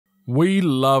We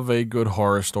love a good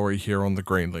horror story here on the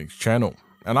Greenlinks channel,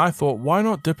 and I thought why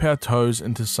not dip our toes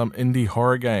into some indie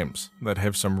horror games that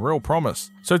have some real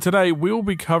promise. So today we'll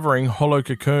be covering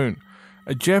Cocoon,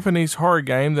 a Japanese horror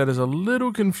game that is a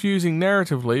little confusing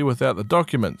narratively without the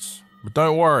documents. But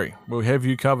don't worry, we'll have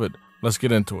you covered. Let's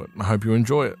get into it. I hope you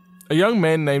enjoy it. A young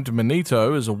man named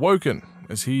Manito is awoken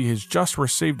as he has just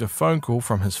received a phone call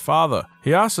from his father.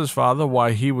 He asks his father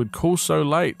why he would call so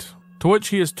late, to which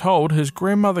he is told his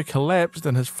grandmother collapsed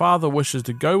and his father wishes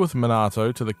to go with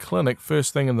Minato to the clinic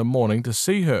first thing in the morning to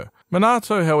see her.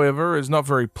 Minato, however, is not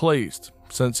very pleased,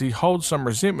 since he holds some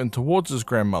resentment towards his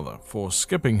grandmother for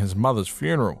skipping his mother's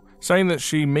funeral, saying that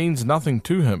she means nothing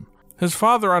to him. His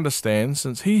father understands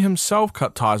since he himself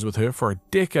cut ties with her for a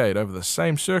decade over the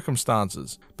same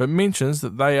circumstances, but mentions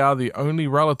that they are the only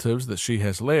relatives that she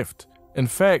has left. In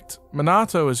fact,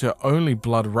 Minato is her only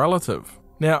blood relative.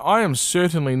 Now, I am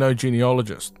certainly no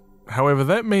genealogist. However,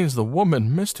 that means the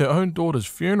woman missed her own daughter's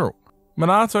funeral.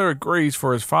 Minato agrees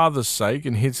for his father's sake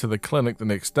and heads to the clinic the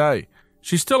next day.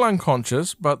 She's still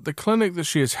unconscious, but the clinic that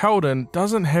she is held in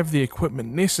doesn't have the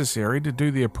equipment necessary to do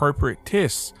the appropriate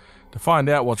tests to find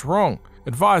out what's wrong,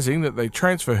 advising that they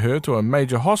transfer her to a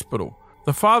major hospital.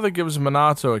 The father gives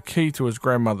Minato a key to his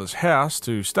grandmother's house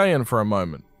to stay in for a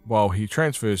moment, while he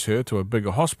transfers her to a bigger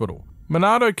hospital.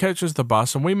 Minato catches the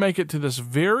bus and we make it to this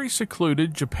very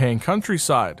secluded Japan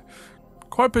countryside.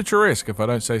 Quite picturesque if I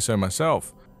don't say so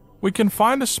myself. We can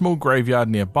find a small graveyard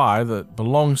nearby that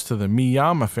belongs to the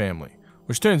Miyama family,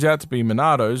 which turns out to be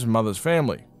Minato's mother's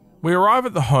family. We arrive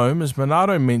at the home as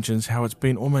Minato mentions how it's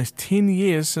been almost 10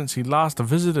 years since he last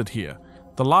visited here.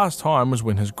 The last time was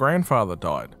when his grandfather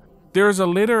died. There is a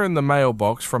letter in the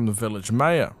mailbox from the village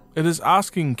mayor. It is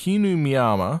asking Kinu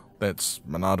Miyama, that's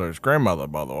Minato's grandmother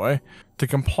by the way, to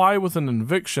comply with an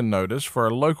eviction notice for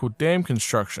a local dam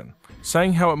construction,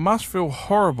 saying how it must feel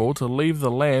horrible to leave the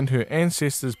land her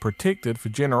ancestors protected for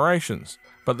generations,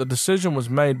 but the decision was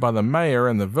made by the mayor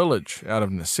and the village out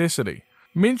of necessity,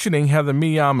 mentioning how the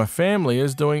Miyama family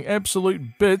is doing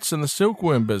absolute bits in the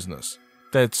silkworm business.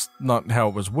 That's not how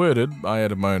it was worded, I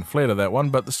added my own flair to that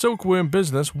one, but the silkworm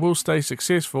business will stay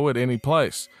successful at any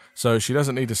place, so she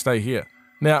doesn't need to stay here.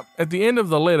 Now, at the end of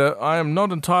the letter, I am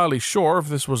not entirely sure if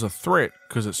this was a threat,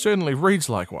 because it certainly reads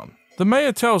like one. The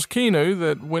mayor tells Kinu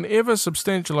that whenever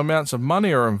substantial amounts of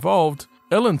money are involved,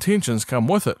 ill intentions come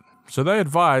with it, so they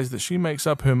advise that she makes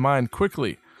up her mind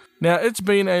quickly. Now, it's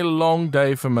been a long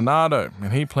day for Minato,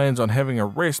 and he plans on having a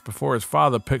rest before his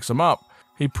father picks him up.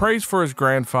 He prays for his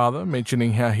grandfather,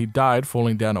 mentioning how he died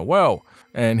falling down a well,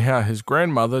 and how his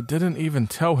grandmother didn't even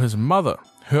tell his mother,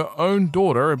 her own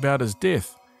daughter, about his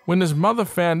death. When his mother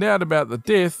found out about the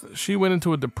death, she went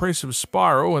into a depressive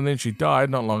spiral and then she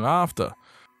died not long after.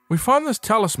 We find this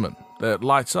talisman that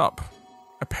lights up.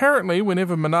 Apparently,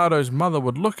 whenever Minato's mother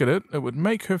would look at it, it would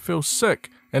make her feel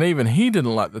sick, and even he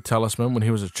didn't like the talisman when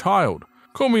he was a child.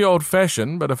 Call me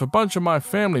old-fashioned, but if a bunch of my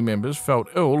family members felt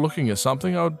ill looking at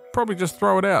something, I would probably just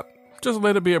throw it out. Just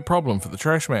let it be a problem for the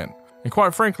trash man. And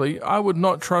quite frankly, I would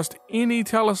not trust any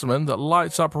talisman that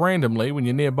lights up randomly when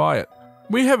you're nearby it.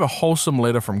 We have a wholesome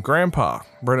letter from Grandpa,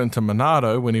 written to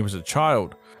Minato when he was a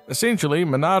child. Essentially,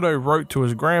 Minato wrote to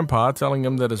his grandpa telling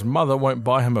him that his mother won't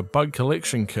buy him a bug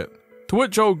collection kit. To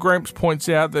which old Gramps points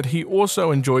out that he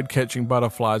also enjoyed catching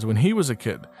butterflies when he was a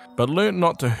kid, but learnt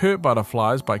not to hurt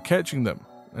butterflies by catching them,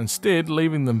 instead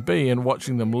leaving them be and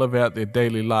watching them live out their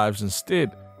daily lives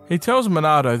instead. He tells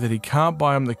Minato that he can't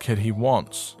buy him the kit he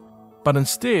wants, but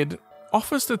instead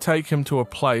offers to take him to a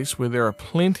place where there are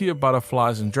plenty of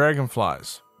butterflies and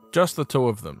dragonflies, just the two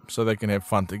of them, so they can have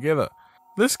fun together.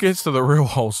 This gets to the real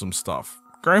wholesome stuff.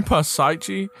 Grandpa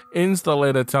Saichi ends the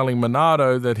letter telling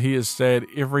Minato that he is sad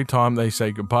every time they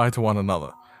say goodbye to one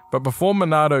another. But before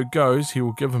Minato goes, he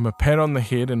will give him a pat on the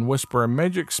head and whisper a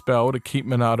magic spell to keep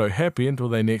Minato happy until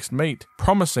they next meet,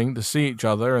 promising to see each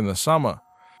other in the summer.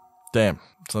 Damn,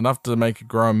 it's enough to make a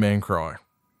grown man cry.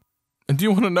 And do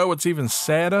you want to know what's even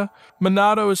sadder?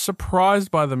 Minato is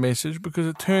surprised by the message because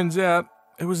it turns out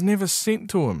it was never sent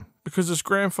to him, because his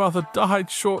grandfather died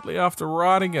shortly after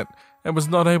writing it and was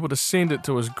not able to send it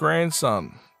to his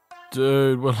grandson.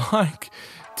 Dude, we're like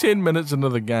 10 minutes into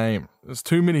the game. There's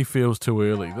too many feels too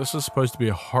early. This is supposed to be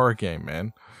a horror game,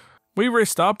 man. We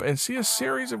rest up and see a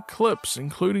series of clips,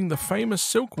 including the famous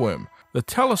silkworm, the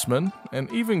talisman,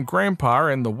 and even Grandpa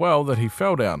and the well that he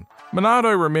fell down.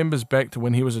 Minato remembers back to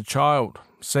when he was a child,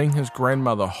 seeing his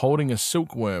grandmother holding a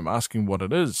silkworm, asking what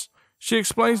it is. She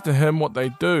explains to him what they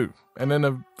do, and in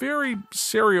a very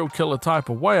serial killer type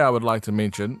of way I would like to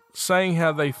mention, saying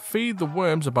how they feed the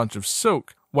worms a bunch of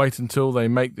silk, wait until they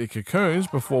make their cocoons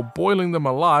before boiling them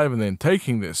alive and then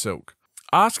taking their silk.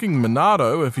 asking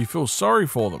Minato if he feels sorry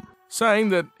for them, saying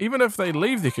that even if they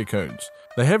leave their cocoons,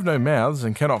 they have no mouths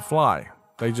and cannot fly.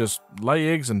 They just lay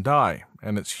eggs and die,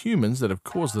 and it's humans that have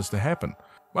caused this to happen.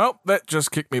 Well, that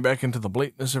just kicked me back into the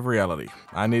bleakness of reality.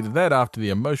 I needed that after the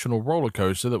emotional roller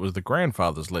coaster that was the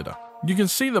grandfather's letter. You can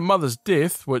see the mother's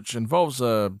death, which involves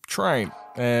a train,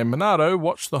 and Minato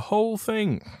watched the whole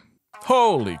thing.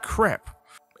 Holy crap!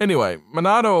 Anyway,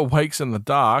 Minato awakes in the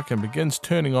dark and begins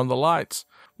turning on the lights.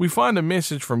 We find a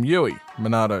message from Yui,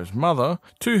 Minato's mother,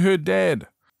 to her dad.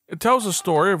 It tells a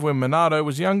story of when Minato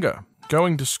was younger,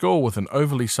 going to school with an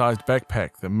overly sized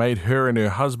backpack that made her and her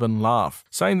husband laugh,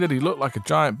 saying that he looked like a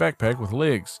giant backpack with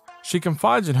legs. She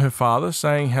confides in her father,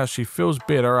 saying how she feels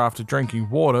better after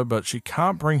drinking water, but she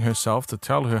can't bring herself to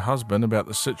tell her husband about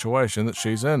the situation that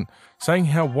she's in, saying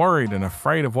how worried and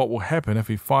afraid of what will happen if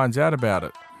he finds out about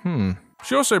it.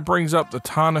 She also brings up the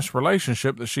tarnished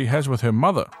relationship that she has with her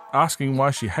mother, asking why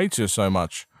she hates her so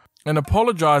much, and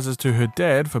apologizes to her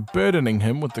dad for burdening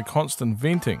him with the constant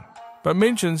venting, but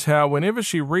mentions how whenever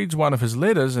she reads one of his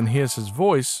letters and hears his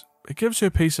voice, it gives her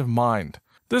peace of mind.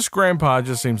 This grandpa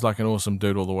just seems like an awesome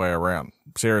dude all the way around.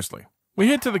 Seriously. We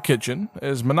head to the kitchen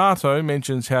as Minato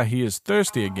mentions how he is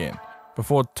thirsty again.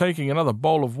 Before taking another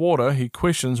bowl of water, he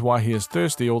questions why he is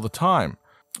thirsty all the time.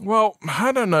 Well,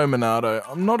 I don't know, Minato.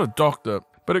 I'm not a doctor,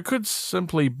 but it could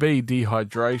simply be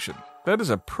dehydration. That is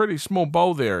a pretty small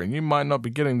bowl there, and you might not be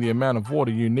getting the amount of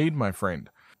water you need, my friend.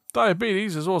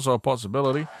 Diabetes is also a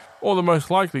possibility, or the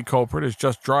most likely culprit is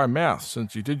just dry mouth,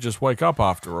 since you did just wake up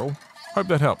after all. Hope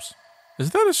that helps.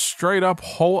 Is that a straight up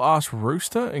whole-ass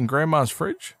rooster in Grandma's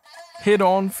fridge? Head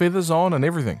on, feathers on, and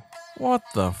everything. What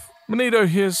the Minato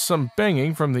hears some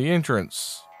banging from the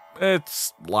entrance.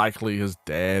 It's likely his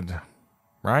dad,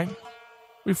 right?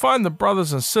 We find the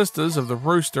brothers and sisters of the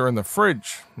rooster in the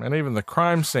fridge, and even the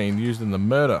crime scene used in the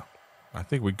murder. I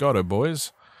think we got her,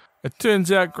 boys. It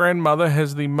turns out Grandmother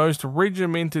has the most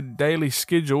regimented daily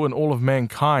schedule in all of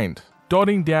mankind,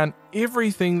 dotting down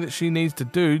everything that she needs to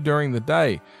do during the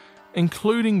day,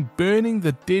 including burning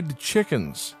the dead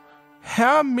chickens.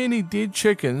 How many dead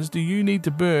chickens do you need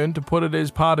to burn to put it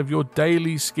as part of your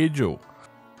daily schedule?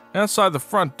 Outside the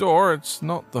front door, it's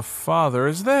not the father,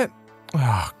 is that?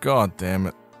 Oh, god damn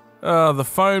it. The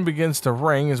phone begins to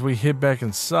ring as we head back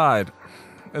inside.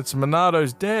 It's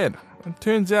Minato's dad. It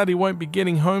turns out he won't be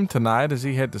getting home tonight as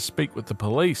he had to speak with the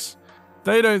police.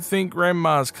 They don't think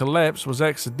Grandma's collapse was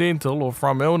accidental or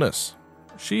from illness.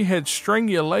 She had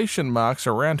strangulation marks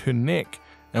around her neck,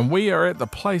 and we are at the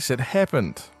place it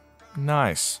happened.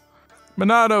 Nice.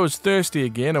 Minato is thirsty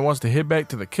again and wants to head back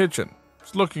to the kitchen.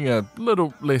 It's looking a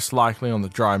little less likely on the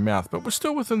dry mouth, but we're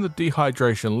still within the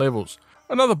dehydration levels.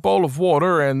 Another bowl of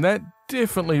water, and that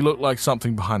definitely looked like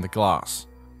something behind the glass.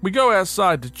 We go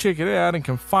outside to check it out and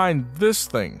can find this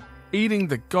thing, eating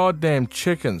the goddamn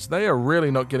chickens. They are really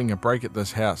not getting a break at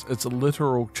this house. It's a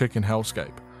literal chicken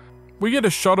hellscape. We get a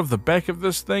shot of the back of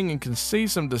this thing and can see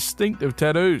some distinctive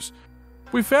tattoos.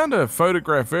 We found a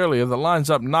photograph earlier that lines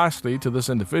up nicely to this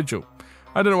individual.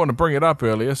 I didn't want to bring it up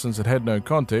earlier since it had no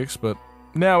context, but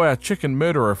now our chicken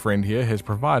murderer friend here has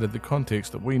provided the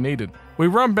context that we needed. We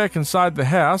run back inside the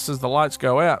house as the lights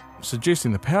go out,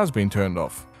 suggesting the power's been turned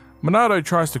off. Minato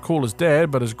tries to call his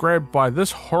dad, but is grabbed by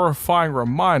this horrifying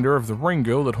reminder of the ring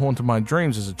girl that haunted my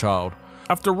dreams as a child.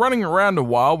 After running around a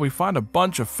while, we find a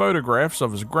bunch of photographs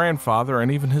of his grandfather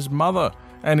and even his mother,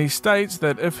 and he states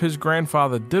that if his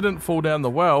grandfather didn't fall down the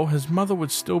well, his mother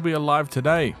would still be alive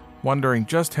today, wondering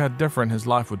just how different his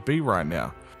life would be right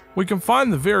now. We can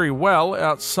find the very well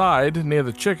outside near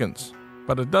the chickens,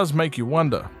 but it does make you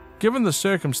wonder. Given the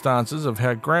circumstances of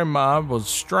how Grandma was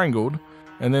strangled,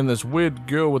 and then this weird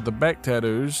girl with the back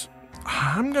tattoos,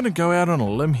 I'm going to go out on a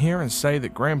limb here and say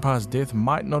that Grandpa's death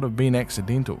might not have been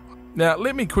accidental. Now,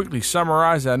 let me quickly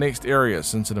summarize our next area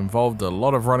since it involved a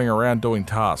lot of running around doing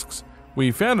tasks.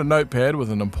 We found a notepad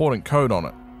with an important code on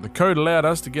it. The code allowed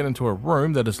us to get into a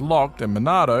room that is locked, and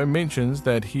Minato mentions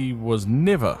that he was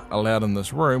never allowed in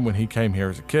this room when he came here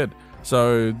as a kid.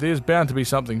 So there's bound to be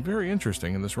something very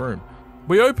interesting in this room.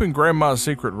 We open Grandma's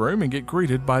secret room and get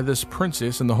greeted by this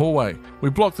princess in the hallway. We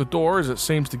block the door as it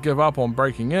seems to give up on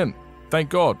breaking in. Thank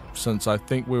God, since I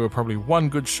think we were probably one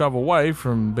good shove away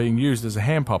from being used as a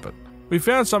hand puppet. We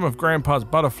found some of Grandpa's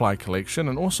butterfly collection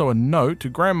and also a note to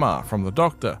Grandma from the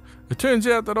doctor. It turns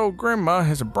out that old Grandma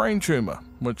has a brain tumor,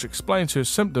 which explains her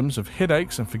symptoms of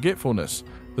headaches and forgetfulness.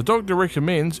 The doctor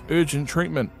recommends urgent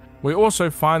treatment. We also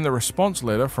find the response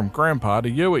letter from Grandpa to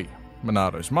Yui,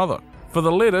 Minato's mother, for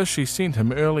the letter she sent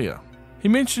him earlier. He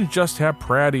mentions just how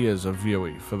proud he is of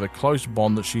Yui for the close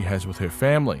bond that she has with her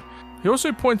family. He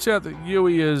also points out that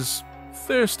Yui is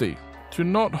thirsty. to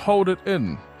not hold it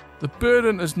in. The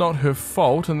burden is not her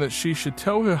fault and that she should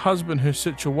tell her husband her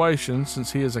situation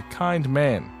since he is a kind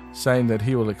man, saying that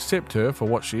he will accept her for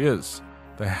what she is.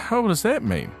 The hell does that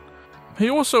mean? He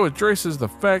also addresses the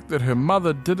fact that her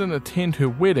mother didn't attend her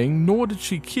wedding, nor did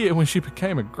she care when she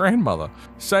became a grandmother,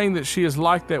 saying that she is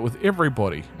like that with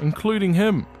everybody, including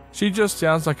him. She just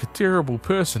sounds like a terrible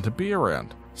person to be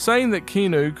around. Saying that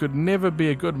Kinu could never be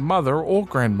a good mother or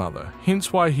grandmother,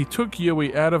 hence why he took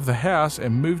Yui out of the house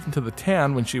and moved into the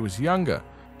town when she was younger.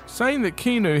 Saying that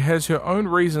Kinu has her own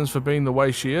reasons for being the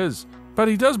way she is, but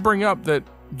he does bring up that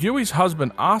Yui's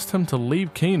husband asked him to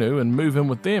leave Kinu and move in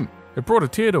with them. It brought a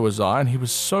tear to his eye and he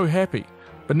was so happy.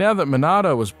 But now that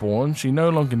Minato was born, she no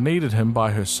longer needed him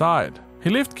by her side. He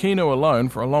left Kinu alone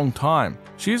for a long time.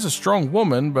 She is a strong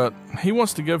woman, but he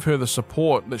wants to give her the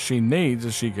support that she needs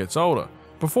as she gets older.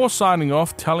 Before signing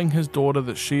off, telling his daughter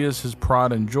that she is his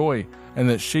pride and joy, and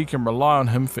that she can rely on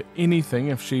him for anything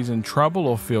if she's in trouble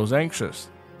or feels anxious.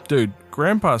 Dude,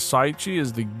 Grandpa Saichi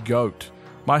is the GOAT.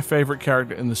 My favorite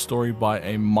character in the story by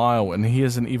a mile, and he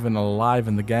isn't even alive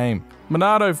in the game.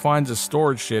 Minato finds a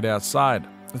storage shed outside.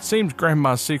 It seems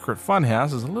Grandma's secret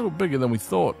funhouse is a little bigger than we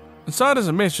thought. Inside is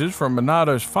a message from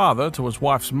Minato's father to his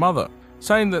wife's mother,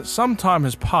 saying that some time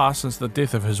has passed since the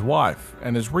death of his wife,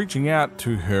 and is reaching out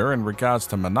to her in regards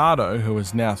to Minato, who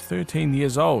is now 13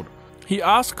 years old. He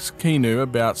asks Kinu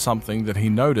about something that he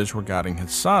noticed regarding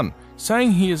his son,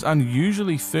 saying he is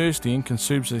unusually thirsty and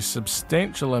consumes a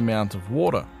substantial amount of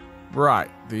water. Right,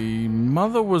 the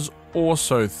mother was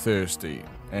also thirsty,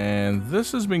 and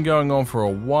this has been going on for a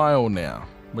while now,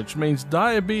 which means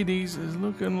diabetes is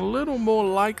looking a little more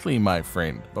likely, my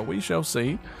friend, but we shall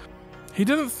see. He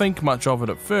didn't think much of it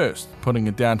at first, putting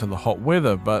it down to the hot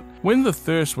weather, but when the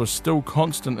thirst was still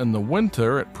constant in the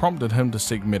winter, it prompted him to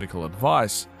seek medical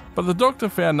advice. But the doctor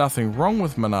found nothing wrong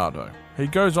with Minato. He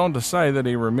goes on to say that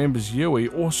he remembers Yui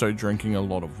also drinking a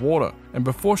lot of water, and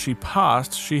before she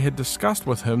passed, she had discussed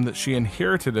with him that she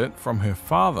inherited it from her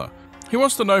father. He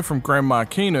wants to know from Grandma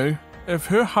Kinu if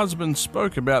her husband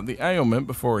spoke about the ailment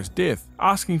before his death,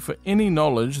 asking for any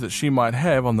knowledge that she might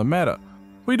have on the matter.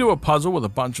 We do a puzzle with a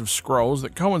bunch of scrolls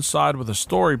that coincide with a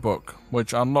storybook,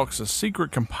 which unlocks a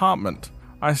secret compartment.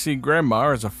 I see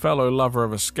Grandma as a fellow lover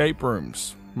of escape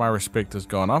rooms. My respect has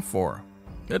gone up for her.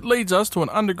 It leads us to an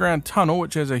underground tunnel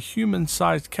which has a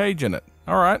human-sized cage in it.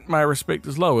 Alright, my respect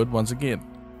is lowered once again.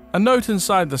 A note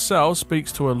inside the cell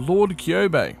speaks to a Lord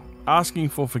Kyobei, asking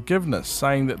for forgiveness,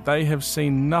 saying that they have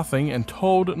seen nothing and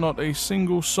told not a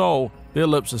single soul. Their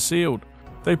lips are sealed.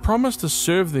 They promise to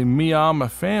serve the Miyama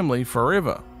family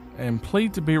forever, and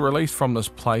plead to be released from this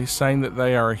place, saying that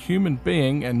they are a human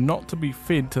being and not to be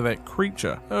fed to that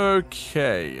creature.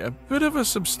 Okay, a bit of a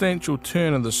substantial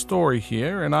turn of the story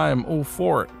here, and I am all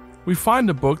for it. We find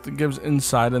a book that gives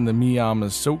insight in the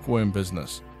Miyama's silkworm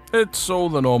business. It's all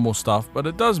the normal stuff, but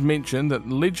it does mention that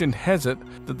legend has it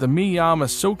that the Miyama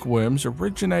silkworms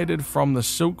originated from the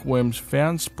silkworms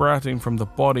found sprouting from the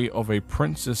body of a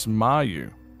Princess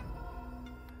Mayu.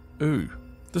 Ooh.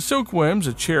 The silkworms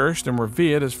are cherished and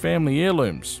revered as family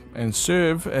heirlooms, and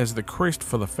serve as the crest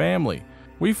for the family.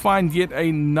 We find yet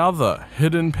another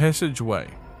hidden passageway.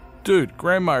 Dude,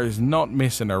 Grandma is not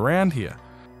messing around here.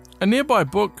 A nearby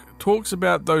book talks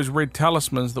about those red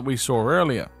talismans that we saw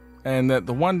earlier, and that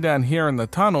the one down here in the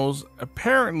tunnels,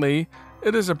 apparently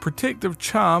it is a protective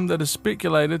charm that is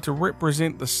speculated to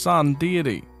represent the sun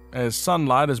deity, as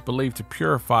sunlight is believed to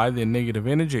purify their negative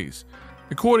energies.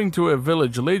 According to a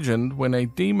village legend, when a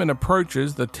demon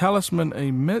approaches, the talisman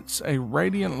emits a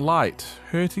radiant light,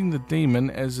 hurting the demon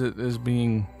as it is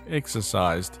being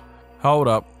exorcised. Hold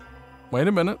up. Wait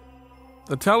a minute.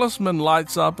 The talisman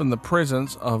lights up in the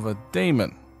presence of a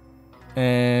demon,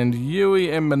 and Yui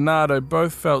and Minato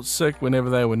both felt sick whenever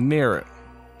they were near it.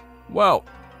 Well,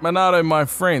 Minato, my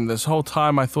friend, this whole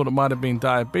time I thought it might have been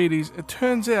diabetes. It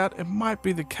turns out it might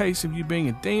be the case of you being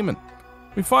a demon.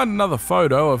 We find another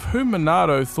photo of who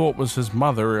Minato thought was his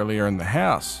mother earlier in the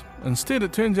house. Instead,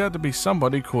 it turns out to be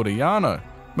somebody called Ayano.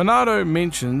 Minato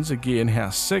mentions again how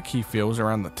sick he feels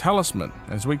around the talisman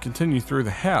as we continue through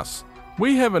the house.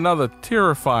 We have another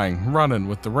terrifying run-in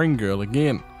with the ring girl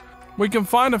again. We can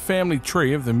find a family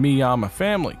tree of the Miyama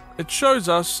family. It shows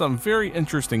us some very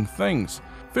interesting things.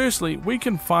 Firstly, we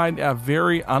can find our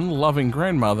very unloving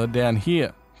grandmother down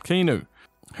here, Kinu,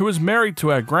 who is married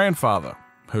to our grandfather,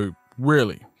 who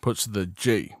really puts the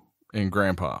G in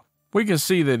Grandpa. We can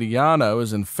see that Ayano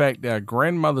is in fact our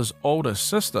grandmother's older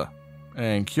sister,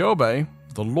 and Kyobei,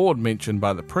 the lord mentioned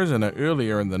by the prisoner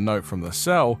earlier in the note from the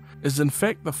cell, is in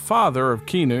fact the father of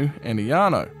Kinu and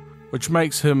Ayano, which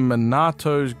makes him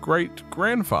Minato's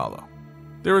great-grandfather.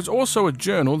 There is also a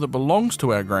journal that belongs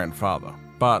to our grandfather,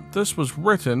 but this was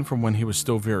written from when he was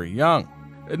still very young.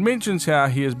 It mentions how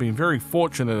he has been very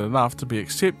fortunate enough to be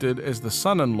accepted as the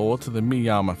son-in-law to the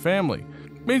Miyama family,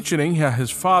 mentioning how his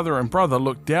father and brother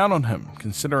looked down on him,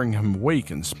 considering him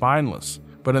weak and spineless.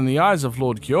 But in the eyes of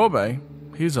Lord Kyobe,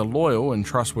 he is a loyal and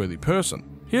trustworthy person.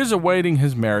 He is awaiting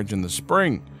his marriage in the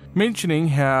spring, mentioning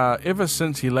how ever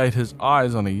since he laid his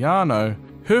eyes on Ayano,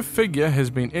 her figure has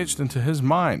been etched into his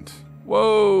mind.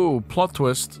 Whoa, plot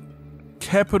twist.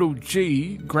 Capital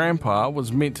G, Grandpa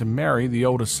was meant to marry the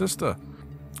older sister.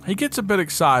 He gets a bit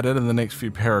excited in the next few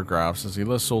paragraphs as he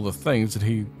lists all the things that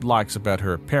he likes about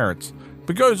her appearance,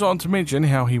 but goes on to mention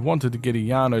how he wanted to get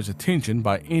Ayano's attention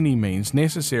by any means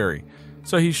necessary.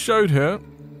 So he showed her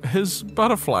his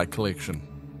butterfly collection.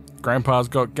 Grandpa's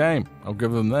got game, I'll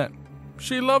give him that.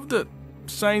 She loved it,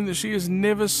 saying that she has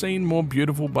never seen more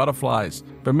beautiful butterflies,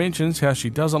 but mentions how she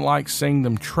doesn't like seeing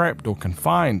them trapped or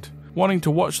confined, wanting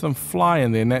to watch them fly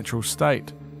in their natural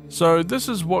state. So this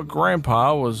is what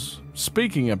Grandpa was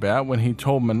speaking about when he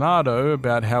told Minato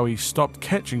about how he stopped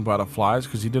catching butterflies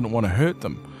because he didn't want to hurt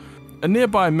them. A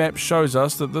nearby map shows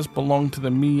us that this belonged to the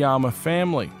Miyama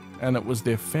family, and it was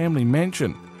their family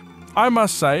mansion. I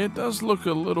must say, it does look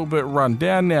a little bit run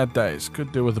down nowadays,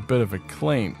 could do with a bit of a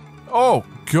clean. Oh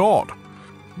God!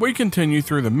 We continue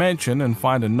through the mansion and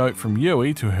find a note from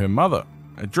Yui to her mother,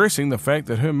 addressing the fact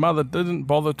that her mother didn't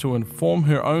bother to inform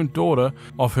her own daughter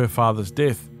of her father's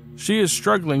death. She is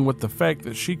struggling with the fact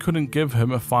that she couldn't give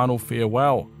him a final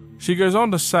farewell. She goes on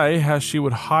to say how she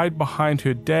would hide behind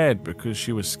her dad because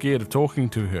she was scared of talking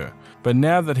to her, but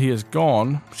now that he is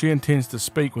gone, she intends to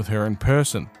speak with her in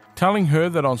person, telling her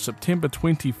that on September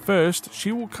 21st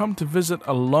she will come to visit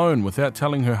alone without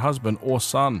telling her husband or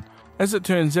son. As it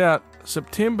turns out,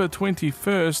 September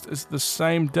 21st is the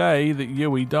same day that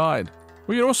Yui died.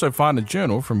 We can also find a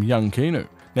journal from young Kinu.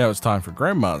 Now it's time for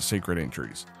Grandma's secret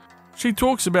entries. She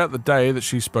talks about the day that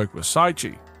she spoke with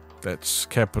Saichi. That's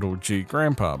capital G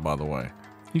Grandpa, by the way.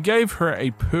 He gave her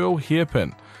a pearl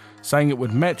hairpin, saying it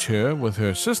would match her with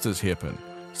her sister's hairpin.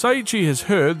 Saichi has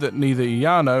heard that neither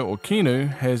Ayano or Kinu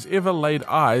has ever laid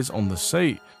eyes on the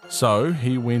sea, so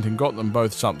he went and got them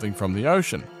both something from the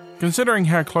ocean. Considering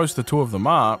how close the two of them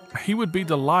are, he would be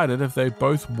delighted if they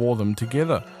both wore them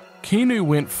together. Kinu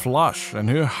went flush and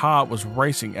her heart was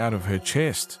racing out of her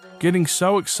chest, getting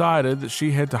so excited that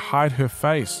she had to hide her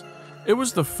face. It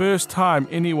was the first time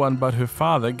anyone but her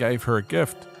father gave her a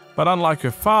gift, but unlike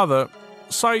her father,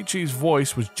 Saichi's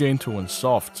voice was gentle and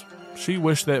soft. She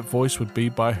wished that voice would be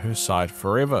by her side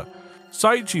forever.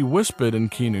 Saichi whispered in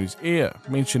Kinu's ear,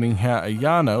 mentioning how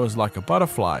Ayano is like a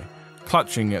butterfly,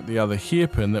 clutching at the other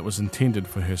hairpin that was intended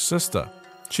for her sister.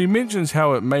 She mentions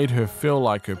how it made her feel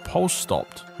like her pulse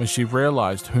stopped when she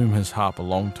realized whom his heart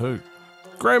belonged to.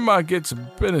 Grandma gets a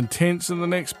bit intense in the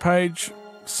next page,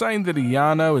 saying that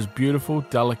Ayano is beautiful,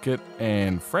 delicate,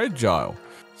 and fragile,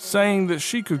 saying that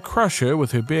she could crush her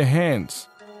with her bare hands.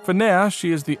 For now,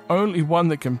 she is the only one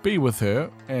that can be with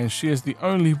her, and she is the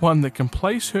only one that can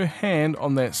place her hand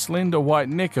on that slender white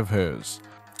neck of hers.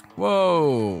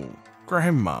 Whoa,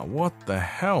 Grandma, what the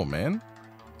hell, man?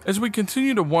 As we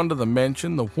continue to wander the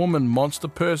mansion, the woman monster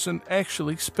person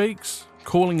actually speaks,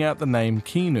 calling out the name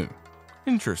Kinu.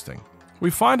 Interesting. We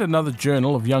find another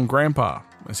journal of young Grandpa,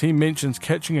 as he mentions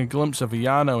catching a glimpse of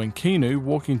Ayano and Kinu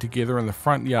walking together in the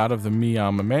front yard of the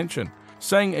Miyama mansion,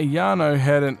 saying Ayano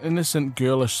had an innocent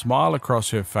girlish smile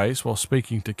across her face while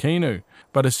speaking to Kinu,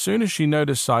 but as soon as she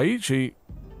noticed Saichi,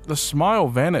 the smile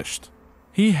vanished.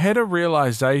 He had a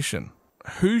realization,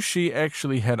 who she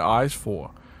actually had eyes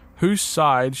for, whose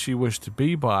side she wished to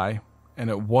be by, and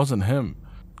it wasn't him.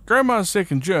 Grandma's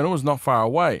second journal is not far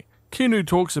away. Kinu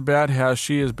talks about how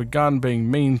she has begun being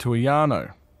mean to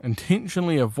Ayano,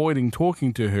 intentionally avoiding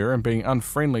talking to her and being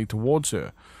unfriendly towards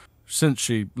her, since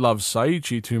she loves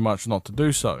Saichi too much not to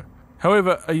do so.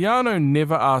 However, Ayano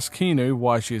never asks Kinu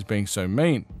why she is being so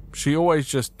mean. She always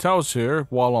just tells her,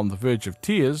 while on the verge of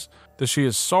tears, that she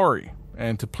is sorry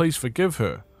and to please forgive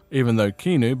her, even though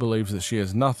Kinu believes that she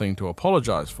has nothing to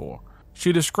apologize for.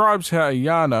 She describes how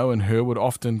Ayano and her would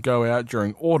often go out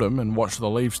during autumn and watch the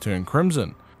leaves turn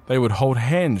crimson. They would hold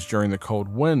hands during the cold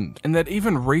wind, and that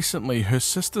even recently her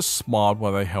sister smiled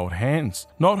while they held hands,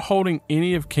 not holding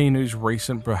any of Kinu's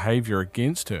recent behavior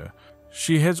against her.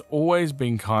 She has always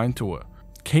been kind to her.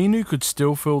 Kinu could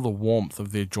still feel the warmth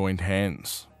of their joined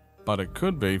hands, but it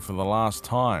could be for the last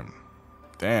time.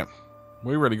 Damn,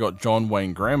 we really got John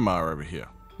Wayne Grandma over here.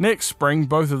 Next spring,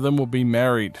 both of them will be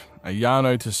married,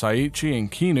 Ayano to Saichi and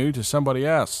Kinu to somebody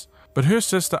else, but her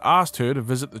sister asked her to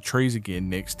visit the trees again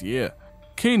next year.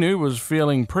 Kinu was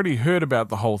feeling pretty hurt about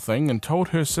the whole thing and told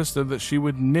her sister that she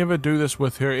would never do this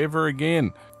with her ever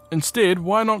again. Instead,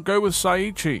 why not go with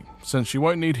Saiichi, since she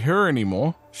won't need her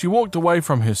anymore? She walked away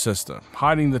from her sister,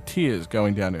 hiding the tears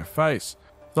going down her face.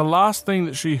 The last thing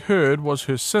that she heard was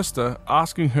her sister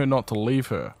asking her not to leave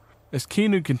her, as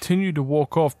Kinu continued to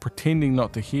walk off pretending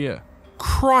not to hear.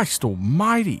 Christ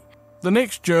almighty! The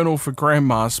next journal for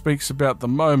Grandma speaks about the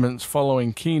moments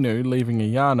following Kinu leaving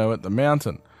Ayano at the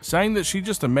mountain, saying that she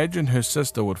just imagined her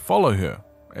sister would follow her,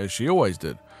 as she always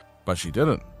did, but she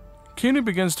didn't. Kinu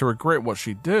begins to regret what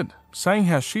she did, saying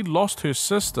how she lost her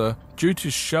sister due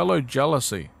to shallow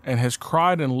jealousy and has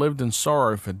cried and lived in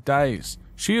sorrow for days.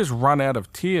 She has run out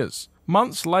of tears.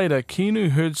 Months later,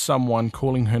 Kinu heard someone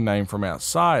calling her name from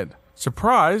outside,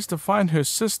 surprised to find her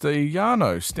sister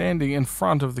Ayano standing in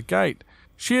front of the gate.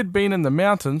 She had been in the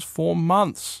mountains for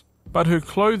months, but her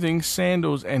clothing,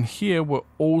 sandals, and hair were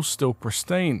all still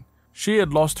pristine. She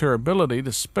had lost her ability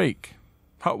to speak.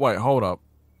 Wait, hold up.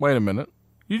 Wait a minute.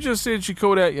 You just said she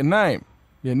called out your name,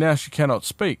 yet now she cannot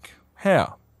speak.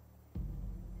 How?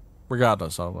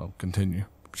 Regardless, I'll continue.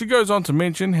 She goes on to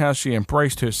mention how she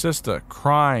embraced her sister,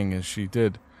 crying as she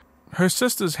did. Her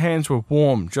sister's hands were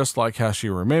warm, just like how she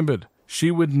remembered.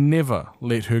 She would never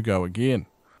let her go again.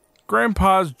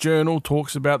 Grandpa's journal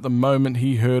talks about the moment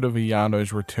he heard of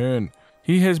Ayano's return.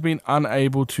 He has been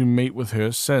unable to meet with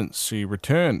her since she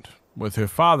returned, with her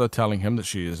father telling him that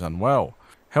she is unwell.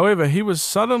 However, he was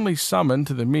suddenly summoned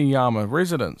to the Miyama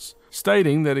residence,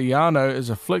 stating that Ayano is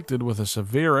afflicted with a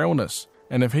severe illness,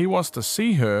 and if he wants to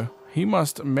see her, he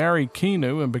must marry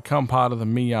Kinu and become part of the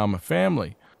Miyama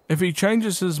family. If he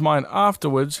changes his mind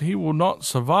afterwards, he will not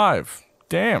survive.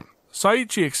 Damn.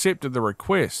 Saiichi accepted the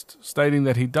request, stating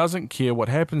that he doesn't care what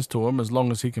happens to him as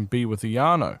long as he can be with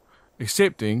Ayano,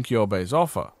 accepting Kyobe's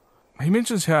offer. He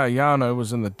mentions how Ayano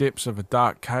was in the depths of a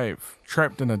dark cave,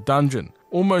 trapped in a dungeon,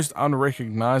 almost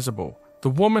unrecognizable. The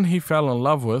woman he fell in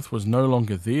love with was no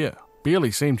longer there,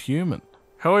 barely seemed human.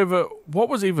 However, what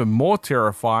was even more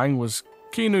terrifying was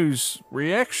Kinu's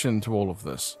reaction to all of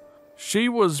this. She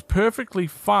was perfectly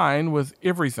fine with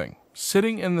everything,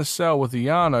 sitting in the cell with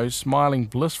Ayano smiling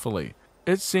blissfully.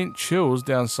 It sent chills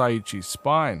down Saiichi's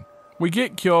spine. We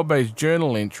get Kyobe's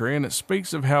journal entry and it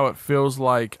speaks of how it feels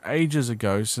like ages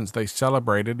ago since they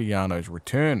celebrated Ayano's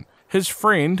return. His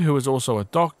friend, who is also a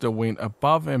doctor, went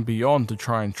above and beyond to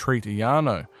try and treat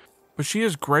Ayano, but she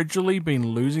has gradually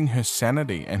been losing her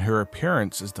sanity and her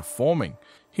appearance is deforming.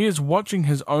 He is watching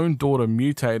his own daughter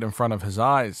mutate in front of his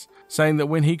eyes, saying that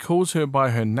when he calls her by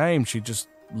her name, she just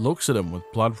looks at him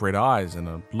with blood-red eyes and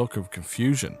a look of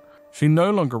confusion. She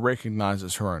no longer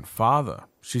recognizes her own father.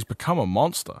 She's become a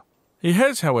monster. He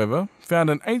has, however, found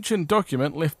an ancient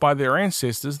document left by their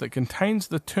ancestors that contains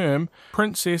the term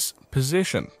princess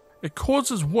possession. It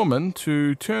causes women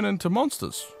to turn into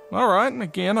monsters. Alright,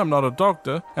 again, I'm not a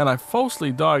doctor, and I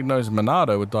falsely diagnosed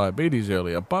Minato with diabetes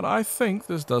earlier, but I think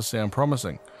this does sound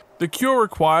promising. The cure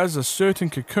requires a certain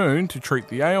cocoon to treat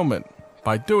the ailment.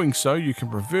 By doing so, you can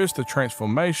reverse the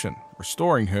transformation,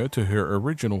 restoring her to her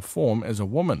original form as a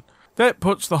woman. That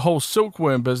puts the whole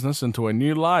silkworm business into a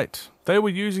new light. They were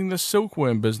using the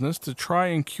silkworm business to try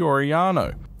and cure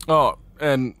Ayano. Oh,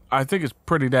 and I think it's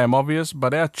pretty damn obvious,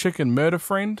 but our chicken murder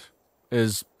friend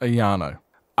is Ayano.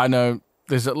 I know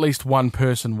there's at least one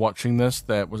person watching this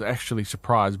that was actually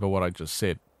surprised by what I just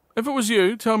said. If it was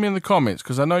you, tell me in the comments,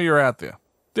 because I know you're out there.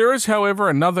 There is, however,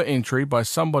 another entry by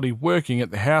somebody working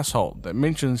at the household that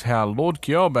mentions how Lord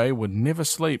Kyobe would never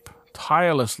sleep,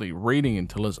 tirelessly reading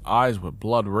until his eyes were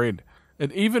blood red.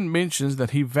 It even mentions that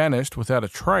he vanished without a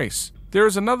trace. There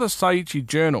is another Saiichi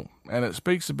journal, and it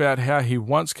speaks about how he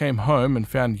once came home and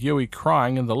found Yui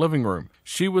crying in the living room.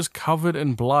 She was covered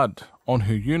in blood, on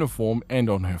her uniform and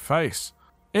on her face.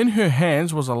 In her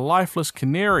hands was a lifeless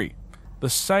canary, the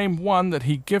same one that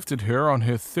he gifted her on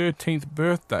her 13th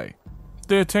birthday.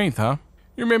 13th, huh?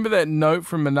 You remember that note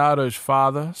from Minato's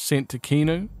father sent to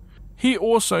Kinu? He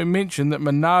also mentioned that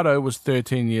Minato was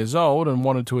 13 years old and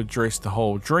wanted to address the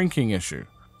whole drinking issue.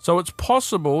 So it's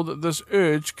possible that this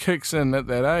urge kicks in at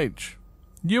that age.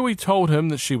 Yui told him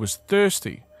that she was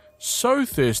thirsty. So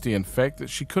thirsty, in fact, that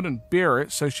she couldn't bear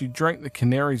it, so she drank the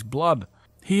canary's blood.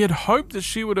 He had hoped that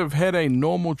she would have had a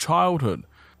normal childhood,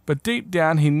 but deep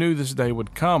down he knew this day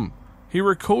would come. He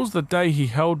recalls the day he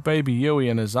held baby Yui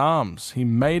in his arms. He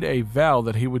made a vow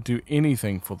that he would do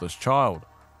anything for this child.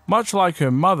 Much like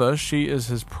her mother, she is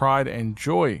his pride and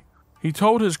joy. He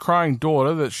told his crying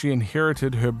daughter that she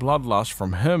inherited her bloodlust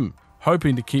from him,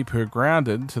 hoping to keep her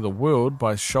grounded to the world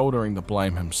by shouldering the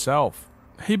blame himself.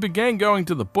 He began going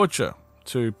to the butcher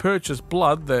to purchase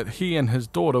blood that he and his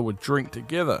daughter would drink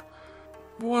together.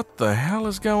 What the hell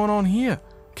is going on here?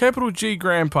 Capital G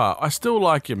Grandpa, I still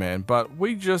like you, man, but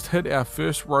we just hit our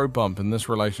first road bump in this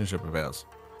relationship of ours.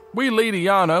 We lead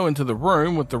Ayano into the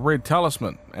room with the red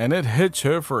talisman, and it hits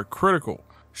her for a critical.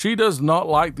 She does not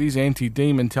like these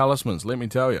anti-demon talismans, let me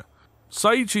tell you.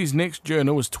 Saiichi's next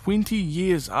journal is 20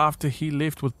 years after he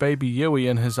left with baby Yui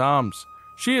in his arms.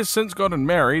 She has since gotten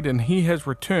married and he has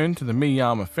returned to the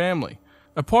Miyama family.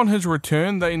 Upon his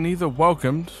return, they neither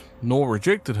welcomed nor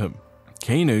rejected him.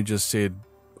 Kinu just said,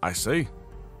 I see.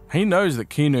 He knows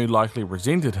that Kinu likely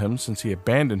resented him since he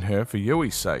abandoned her for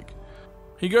Yui's sake.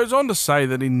 He goes on to say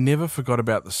that he never forgot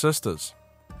about the sisters.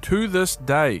 To this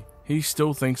day, he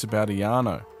still thinks about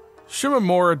Ayano.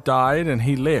 Shimamura died and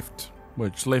he left,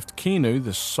 which left Kinu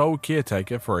the sole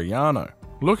caretaker for Ayano,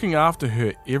 looking after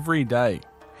her every day.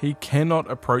 He cannot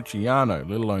approach Ayano,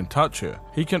 let alone touch her.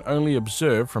 He can only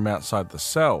observe from outside the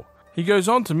cell. He goes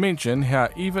on to mention how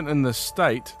even in this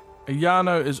state,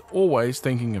 Ayano is always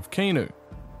thinking of Kinu,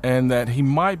 and that he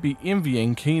might be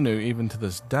envying Kinu even to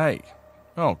this day.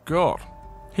 Oh god.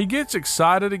 He gets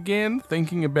excited again,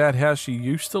 thinking about how she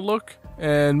used to look,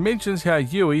 and mentions how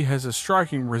Yui has a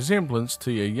striking resemblance to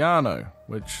Ayano,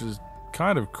 which is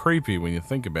kind of creepy when you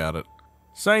think about it.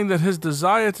 Saying that his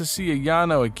desire to see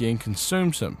Ayano again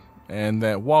consumes him, and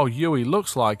that while Yui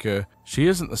looks like her, she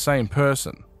isn't the same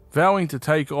person, vowing to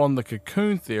take on the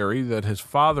cocoon theory that his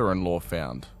father-in-law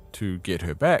found to get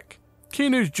her back.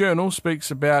 Kinu's journal speaks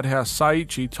about how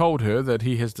Saiichi told her that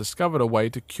he has discovered a way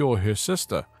to cure her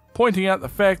sister, pointing out the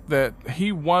fact that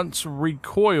he once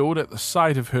recoiled at the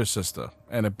sight of her sister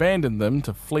and abandoned them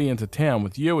to flee into town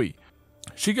with Yui.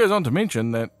 She goes on to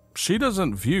mention that she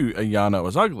doesn't view Ayano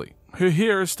as ugly. Her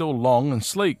hair is still long and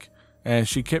sleek, and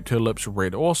she kept her lips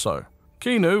red also.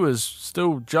 Kinu is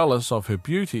still jealous of her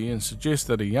beauty and suggests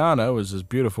that Ayano is as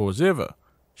beautiful as ever.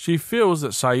 She feels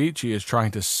that Saiichi is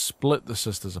trying to split the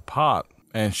sisters apart,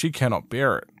 and she cannot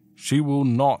bear it. She will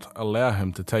not allow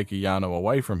him to take Ayano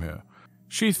away from her.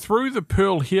 She threw the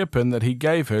pearl hairpin that he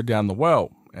gave her down the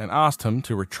well, and asked him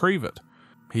to retrieve it.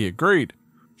 He agreed.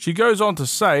 She goes on to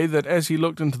say that as he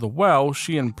looked into the well,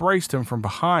 she embraced him from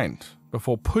behind,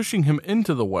 before pushing him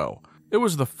into the well. It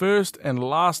was the first and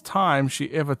last time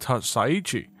she ever touched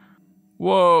Saiichi.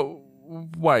 Whoa,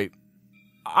 wait.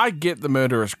 I get the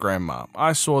murderous grandma.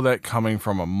 I saw that coming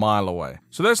from a mile away.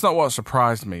 So that's not what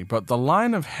surprised me, but the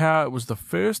line of how it was the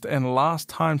first and last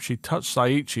time she touched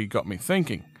Saiichi got me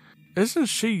thinking. Isn't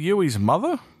she Yui's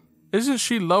mother? Isn't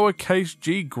she lowercase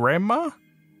g grandma?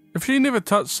 If she never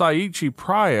touched Saiichi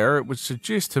prior, it would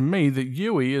suggest to me that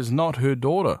Yui is not her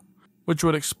daughter, which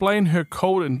would explain her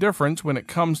cold indifference when it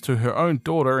comes to her own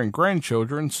daughter and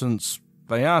grandchildren, since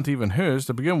they aren't even hers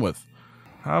to begin with.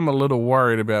 I'm a little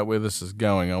worried about where this is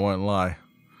going, I won't lie.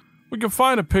 We can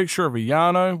find a picture of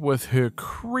Ayano with her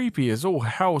creepy as all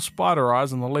hell spider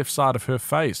eyes on the left side of her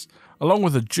face, along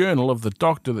with a journal of the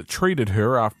doctor that treated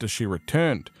her after she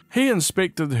returned. He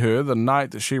inspected her the night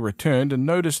that she returned and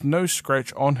noticed no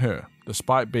scratch on her,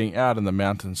 despite being out in the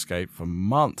mountainscape for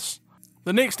months.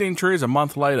 The next entry is a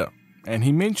month later, and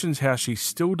he mentions how she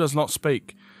still does not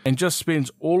speak, and just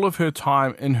spends all of her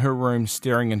time in her room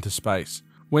staring into space.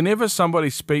 Whenever somebody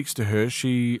speaks to her,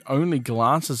 she only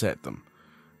glances at them,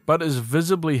 but is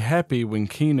visibly happy when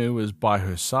Kinu is by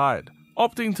her side,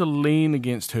 opting to lean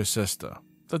against her sister.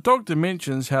 The doctor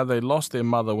mentions how they lost their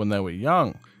mother when they were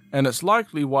young, and it's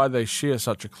likely why they share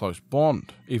such a close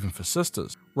bond, even for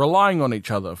sisters, relying on each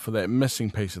other for that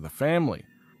missing piece of the family.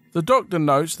 The doctor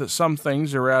notes that some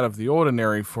things are out of the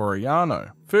ordinary for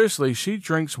Ayano. Firstly, she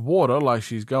drinks water like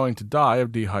she's going to die of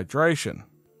dehydration.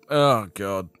 Oh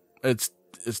god, it's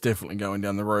definitely going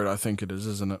down the road I think it is,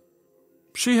 isn't it?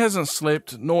 She hasn't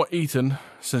slept nor eaten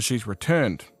since she's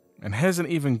returned, and hasn't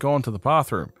even gone to the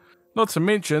bathroom. Not to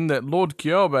mention that Lord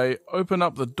Kyobe opened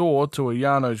up the door to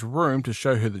Ayano's room to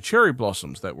show her the cherry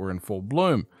blossoms that were in full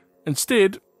bloom.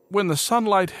 Instead, when the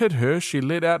sunlight hit her, she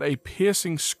let out a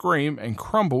piercing scream and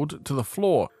crumbled to the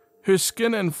floor. Her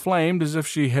skin inflamed as if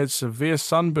she had severe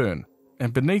sunburn,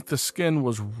 and beneath the skin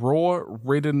was raw,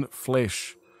 reddened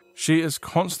flesh. She is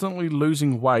constantly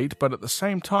losing weight, but at the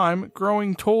same time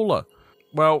growing taller.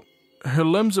 Well, her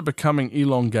limbs are becoming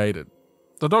elongated.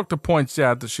 The doctor points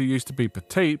out that she used to be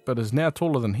petite, but is now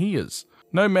taller than he is.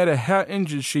 No matter how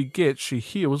injured she gets, she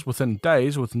heals within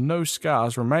days with no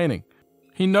scars remaining.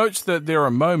 He notes that there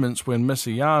are moments when Miss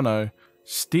Ayano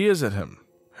stares at him.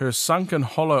 Her sunken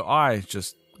hollow eyes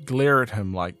just glare at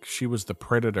him like she was the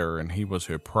predator and he was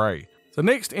her prey. The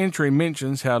next entry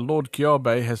mentions how Lord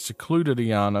Kyobe has secluded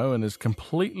Ayano and is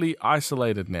completely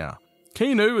isolated now.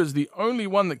 Kinu is the only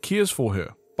one that cares for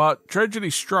her, but tragedy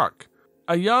struck.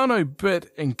 Ayano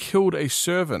bit and killed a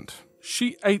servant,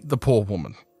 She ate the poor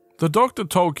woman. The doctor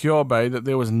told Kyobe that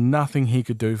there was nothing he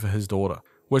could do for his daughter,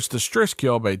 which distressed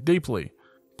Kyobe deeply,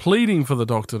 pleading for the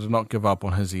doctor to not give up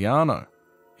on his Ayano.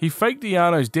 He faked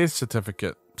Ayano's death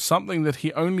certificate, something that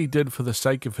he only did for the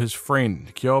sake of his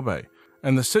friend, Kyobe,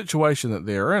 and the situation that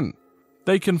they're in.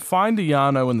 They can find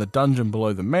Ayano in the dungeon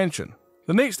below the mansion.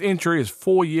 The next entry is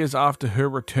 4 years after her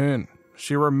return.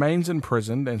 She remains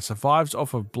imprisoned and survives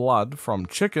off of blood from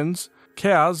chickens,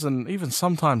 cows, and even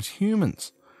sometimes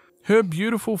humans. Her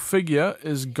beautiful figure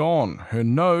is gone, her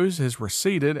nose has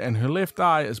receded, and her left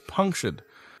eye is punctured.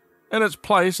 In its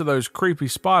place are those creepy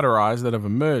spider eyes that have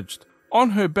emerged.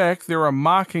 On her back there are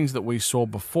markings that we saw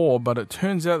before, but it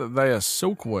turns out that they are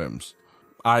silkworms.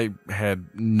 I had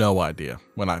no idea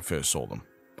when I first saw them.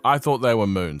 I thought they were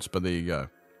moons, but there you go.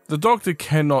 The doctor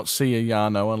cannot see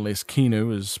Ayano unless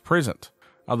Kinu is present,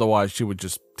 otherwise she would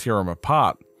just tear him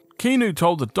apart. Kinu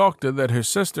told the doctor that her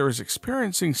sister is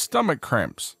experiencing stomach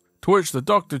cramps, to which the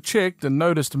doctor checked and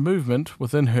noticed movement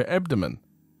within her abdomen.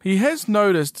 He has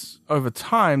noticed over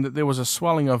time that there was a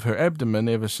swelling of her abdomen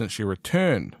ever since she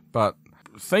returned, but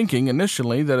thinking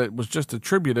initially that it was just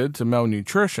attributed to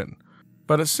malnutrition.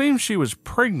 But it seems she was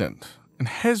pregnant and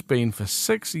has been for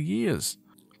 6 years.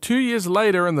 2 years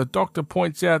later, and the doctor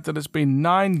points out that it's been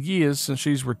 9 years since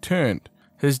she's returned.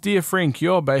 His dear friend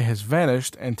Kyobe has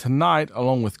vanished, and tonight,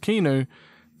 along with Kinu,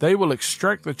 they will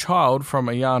extract the child from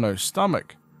Ayano's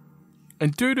stomach.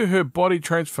 And due to her body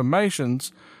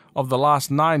transformations of the last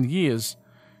 9 years,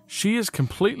 she is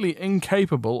completely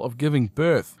incapable of giving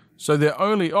birth. So their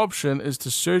only option is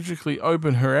to surgically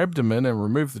open her abdomen and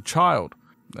remove the child,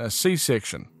 a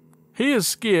C-section. He is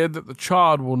scared that the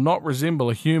child will not resemble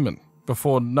a human,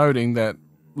 before noting that,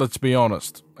 let's be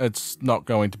honest, it's not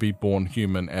going to be born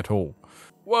human at all.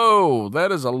 Whoa,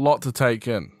 that is a lot to take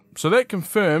in. So that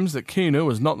confirms that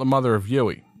Kinu is not the mother of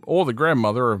Yui, or the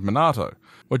grandmother of Minato,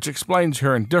 which explains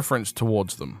her indifference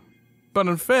towards them. But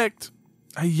in fact,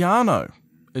 Ayano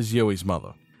is Yui's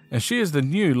mother, and she is the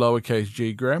new lowercase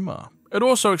g grandma. It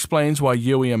also explains why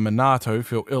Yui and Minato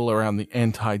feel ill around the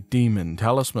anti-demon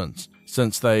talismans,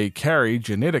 since they carry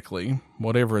genetically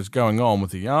whatever is going on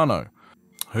with Ayano.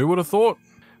 Who would have thought?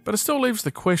 But it still leaves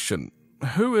the question,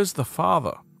 who is the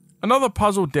father? Another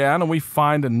puzzle down and we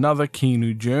find another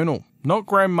Kinu journal. Not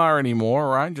grandma anymore,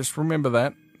 alright? Just remember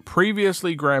that.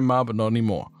 Previously grandma, but not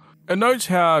anymore. It notes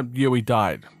how Yui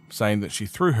died, saying that she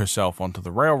threw herself onto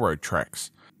the railroad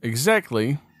tracks.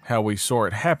 Exactly how we saw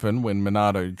it happen when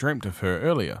Minato dreamt of her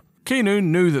earlier. Kinu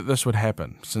knew that this would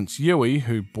happen, since Yui,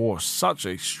 who bore such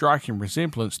a striking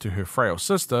resemblance to her frail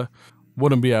sister,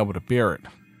 wouldn't be able to bear it.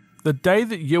 The day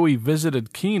that Yui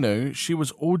visited Kinu, she was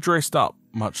all dressed up,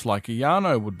 much like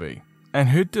Ayano would be, and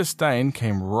her disdain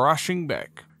came rushing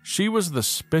back. She was the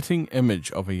spitting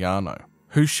image of Ayano,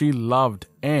 who she loved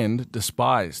and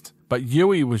despised, but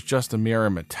Yui was just a mere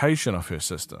imitation of her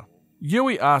sister.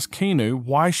 Yui asked Kinu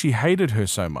why she hated her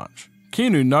so much.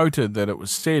 Kinu noted that it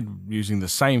was said using the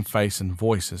same face and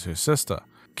voice as her sister.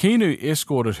 Kinu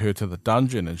escorted her to the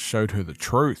dungeon and showed her the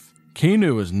truth.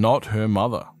 Kinu is not her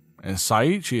mother, and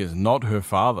Saichi is not her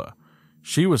father.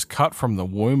 She was cut from the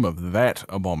womb of that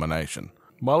abomination.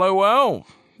 Well, oh well,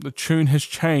 the tune has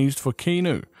changed for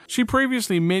Kinu. She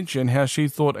previously mentioned how she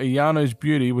thought Ayano's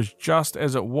beauty was just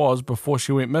as it was before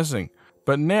she went missing,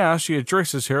 but now she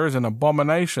addresses her as an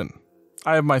abomination.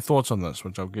 I have my thoughts on this,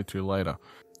 which I'll get to later.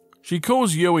 She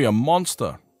calls Yui a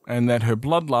monster, and that her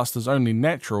bloodlust is only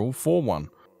natural for one,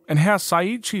 and how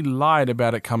Saichi lied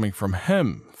about it coming from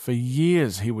him. For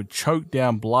years he would choke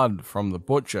down blood from the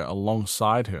butcher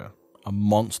alongside her, a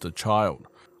monster child.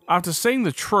 After seeing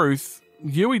the truth,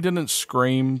 Yui didn't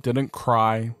scream, didn't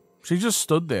cry, she just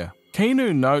stood there.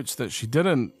 Kinu notes that she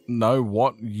didn't know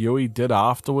what Yui did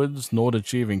afterwards, nor did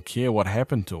she even care what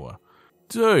happened to her.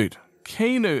 Dude,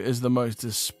 Kinu is the most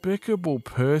despicable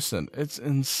person. It's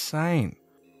insane.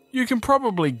 You can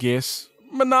probably guess,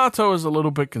 Minato is a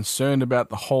little bit concerned about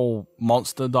the whole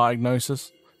monster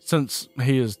diagnosis, since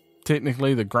he is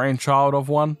technically the grandchild of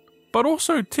one. But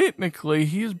also technically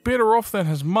he is better off than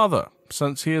his mother,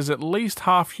 since he is at least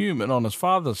half human on his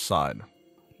father's side.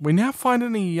 We now find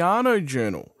an Ayano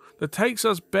journal that takes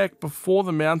us back before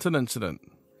the mountain incident,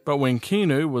 but when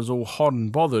Kinu was all hot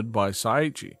and bothered by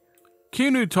Saichi.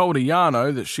 Kinu told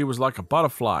Ayano that she was like a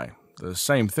butterfly, the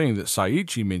same thing that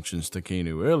Saichi mentions to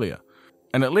Kinu earlier,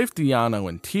 and it left Ayano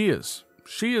in tears.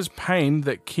 She is pained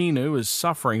that Kinu is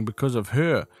suffering because of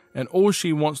her, and all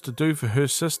she wants to do for her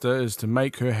sister is to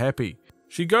make her happy.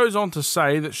 She goes on to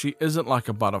say that she isn't like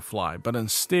a butterfly, but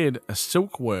instead a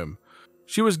silkworm.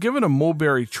 She was given a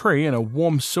mulberry tree and a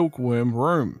warm silkworm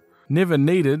room, never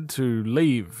needed to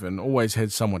leave and always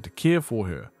had someone to care for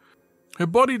her. Her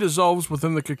body dissolves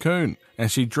within the cocoon, and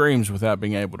she dreams without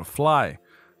being able to fly,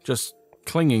 just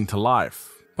clinging to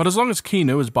life. But as long as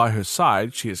Kinu is by her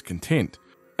side, she is content.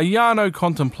 Ayano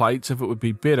contemplates if it would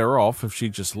be better off if she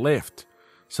just left,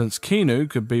 since Kinu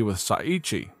could be with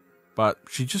Saichi, but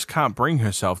she just can't bring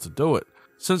herself to do it,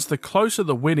 since the closer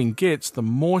the wedding gets, the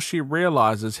more she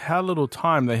realizes how little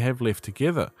time they have left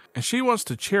together, and she wants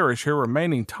to cherish her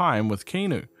remaining time with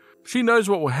Kinu. She knows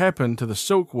what will happen to the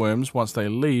silkworms once they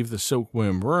leave the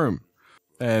silkworm room,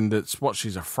 and it's what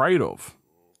she's afraid of.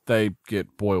 They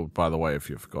get boiled, by the way, if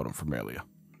you've forgotten from earlier.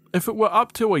 If it were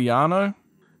up to Ayano,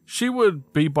 she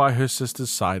would be by her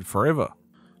sister's side forever.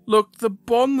 Look, the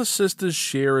bond the sisters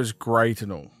share is great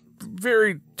and all.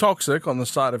 Very toxic on the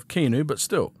side of Kinu, but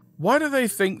still. Why do they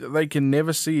think that they can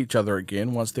never see each other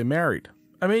again once they're married?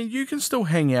 I mean, you can still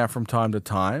hang out from time to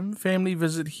time, family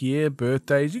visit here,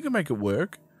 birthdays, you can make it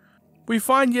work. We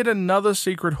find yet another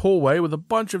secret hallway with a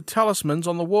bunch of talismans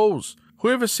on the walls.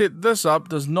 Whoever set this up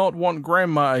does not want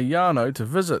Grandma Ayano to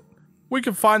visit. We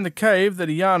can find the cave that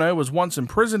Ayano was once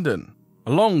imprisoned in,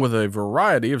 along with a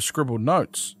variety of scribbled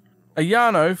notes.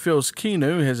 Ayano feels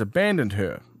Kinu has abandoned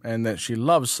her, and that she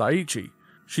loves Saichi.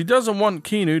 She doesn't want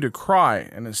Kinu to cry,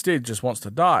 and instead just wants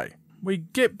to die. We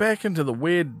get back into the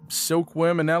weird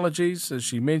silkworm analogies as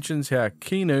she mentions how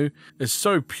Kinu is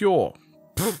so pure,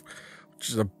 which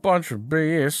is a bunch of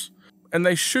BS, and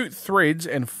they shoot threads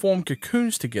and form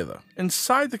cocoons together.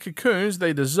 Inside the cocoons,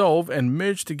 they dissolve and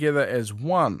merge together as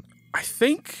one. I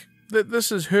think that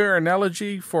this is her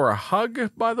analogy for a hug,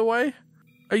 by the way.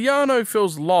 Ayano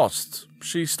feels lost.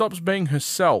 She stops being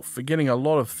herself, forgetting a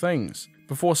lot of things,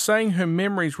 before saying her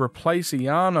memories replace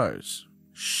Ayano's.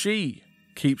 She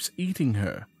keeps eating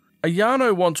her.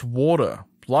 Ayano wants water,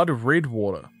 blood red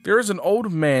water. There is an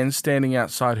old man standing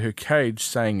outside her cage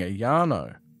saying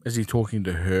Ayano. Is he talking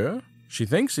to her? She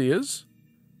thinks he is.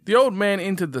 The old man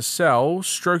entered the cell,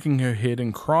 stroking her head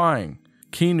and crying.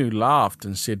 Kinu laughed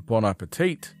and said bon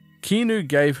appetit. Kinu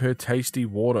gave her tasty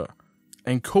water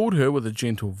and called her with a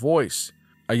gentle voice.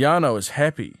 Ayano is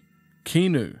happy.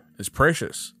 Kinu is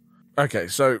precious. Okay,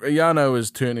 so Ayano is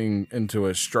turning into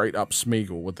a straight-up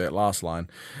Smeagol with that last line.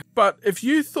 But if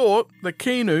you thought that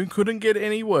Kinu couldn't get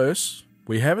any worse,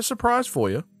 we have a surprise for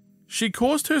you. She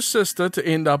caused her sister to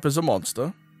end up as a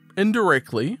monster.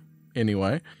 Indirectly,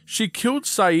 anyway. She killed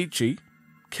Saichi,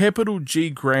 capital G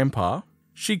Grandpa.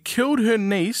 She killed her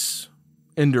niece,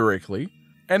 indirectly,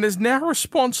 and is now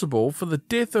responsible for the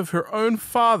death of her own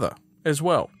father as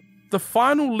well. The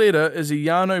final letter is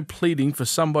Ayano pleading for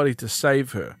somebody to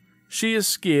save her. She is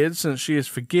scared since she is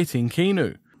forgetting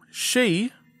Kinu.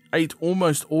 She ate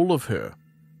almost all of her.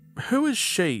 Who is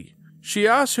she? She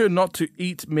asks her not to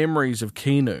eat memories of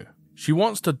Kinu. She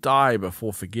wants to die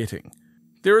before forgetting.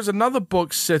 There is another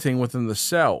book sitting within the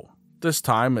cell. This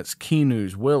time it's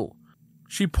Kinu's will.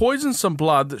 She poisoned some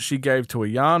blood that she gave to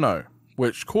Ayano,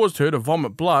 which caused her to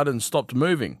vomit blood and stopped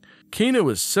moving. Kinu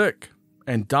is sick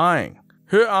and dying.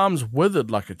 Her arms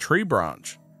withered like a tree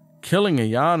branch. Killing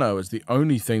Ayano is the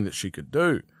only thing that she could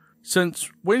do, since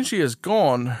when she is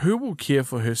gone, who will care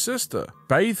for her sister,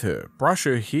 bathe her, brush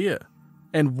her hair,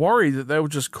 and worry that they will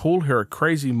just call her a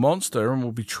crazy monster and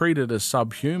will be treated as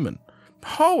subhuman?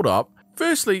 Hold up,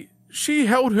 firstly, she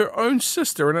held her own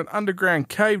sister in an underground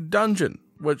cave dungeon,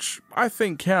 which I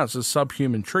think counts as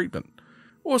subhuman treatment.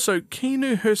 Also,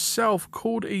 Kinu herself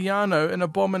called Ayano an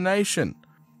abomination.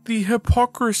 The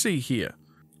hypocrisy here.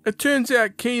 It turns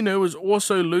out Kinu is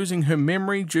also losing her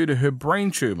memory due to her brain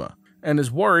tumor and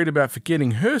is worried about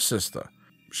forgetting her sister.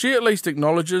 She at least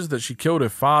acknowledges that she killed her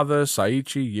father,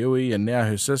 Saichi, Yui, and now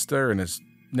her sister, and is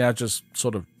now just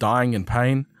sort of dying in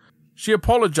pain. She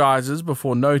apologizes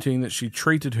before noting that she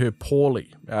treated her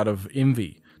poorly out of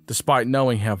envy, despite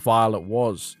knowing how vile it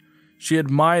was. She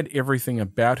admired everything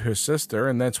about her sister,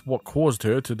 and that's what caused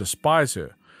her to despise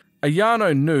her.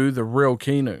 Ayano knew the real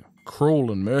Kinu,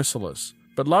 cruel and merciless,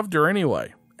 but loved her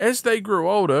anyway. As they grew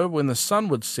older, when the sun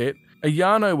would set,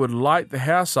 Ayano would light the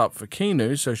house up for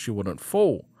Kinu so she wouldn't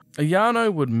fall.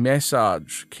 Ayano would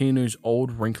massage Kinu's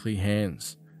old wrinkly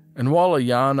hands. And while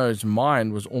Ayano's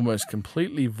mind was almost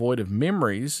completely void of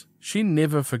memories, she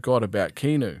never forgot about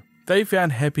Kinu. They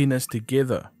found happiness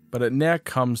together, but it now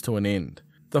comes to an end.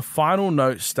 The final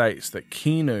note states that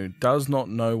Kinu does not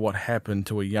know what happened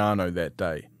to Ayano that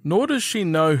day, nor does she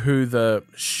know who the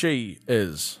she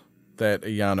is that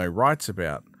Ayano writes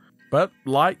about. But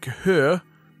like her,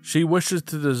 she wishes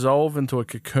to dissolve into a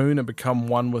cocoon and become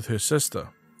one with her sister.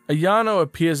 Ayano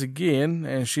appears again,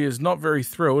 and she is not very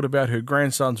thrilled about her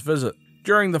grandson's visit.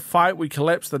 During the fight, we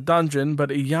collapse the dungeon, but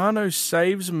Ayano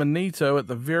saves Manito at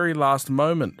the very last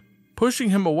moment,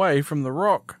 pushing him away from the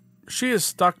rock. She is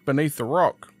stuck beneath the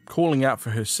rock, calling out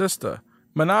for her sister.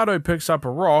 Minato picks up a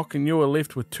rock and you are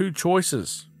left with two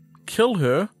choices: kill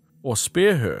her or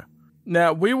spare her.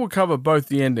 Now, we will cover both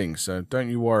the endings, so don't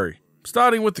you worry.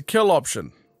 Starting with the kill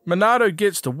option, Minato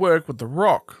gets to work with the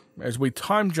rock. As we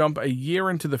time jump a year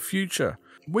into the future,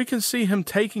 we can see him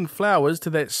taking flowers to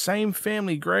that same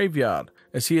family graveyard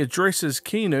as he addresses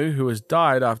Kinu, who has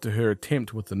died after her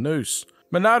attempt with the noose.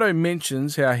 Minato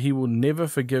mentions how he will never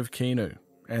forgive Kinu,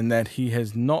 and that he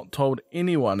has not told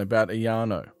anyone about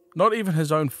Ayano, not even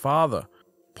his own father,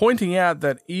 pointing out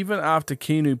that even after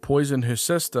Kinu poisoned her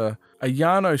sister,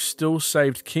 Ayano still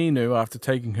saved Kinu after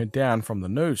taking her down from the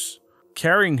noose,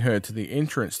 carrying her to the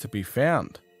entrance to be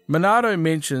found. Minato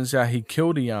mentions how he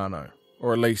killed Ayano,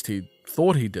 or at least he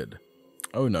thought he did.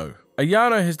 Oh no.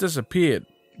 Ayano has disappeared.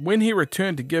 When he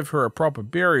returned to give her a proper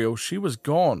burial, she was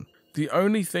gone. The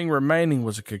only thing remaining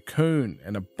was a cocoon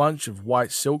and a bunch of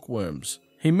white silkworms.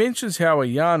 He mentions how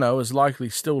Ayano is likely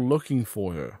still looking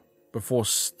for her, before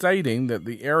stating that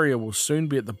the area will soon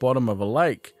be at the bottom of a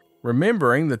lake,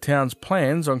 remembering the town's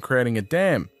plans on creating a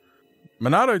dam.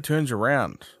 Minato turns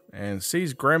around and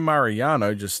sees Grandma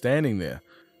Ayano just standing there,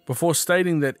 before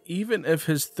stating that even if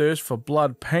his thirst for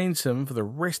blood pains him for the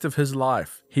rest of his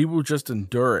life, he will just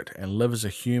endure it and live as a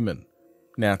human.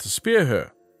 Now to spare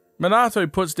her,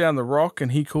 Minato puts down the rock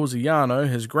and he calls Ayano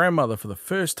his grandmother for the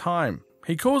first time.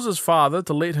 He calls his father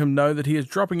to let him know that he is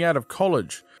dropping out of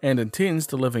college and intends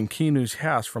to live in Kinu's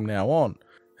house from now on.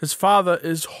 His father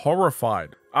is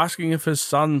horrified, asking if his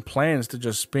son plans to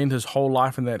just spend his whole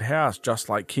life in that house just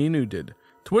like Kinu did,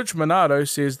 to which Minato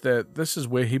says that this is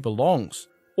where he belongs.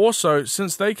 Also,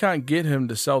 since they can't get him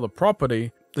to sell the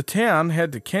property, the town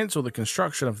had to cancel the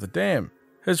construction of the dam.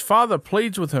 His father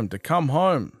pleads with him to come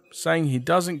home, saying he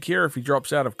doesn't care if he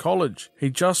drops out of college,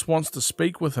 he just wants to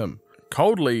speak with him.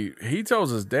 Coldly, he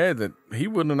tells his dad that he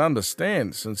wouldn't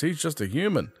understand since he's just a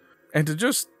human, and to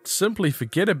just simply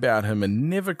forget about him and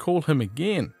never call him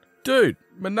again. Dude,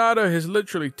 Minato has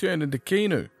literally turned into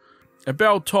Kinu. A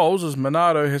bell tolls as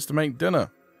Minato has to make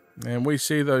dinner, and we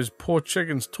see those poor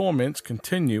chickens' torments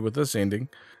continue with this ending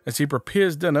as he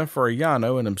prepares dinner for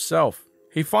Ayano and himself.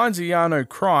 He finds Ayano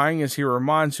crying as he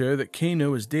reminds her that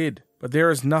Kinu is dead, but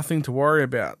there is nothing to worry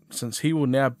about since he will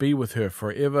now be with her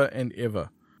forever and ever.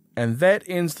 And that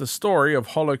ends the story of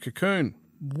Hollow Cocoon.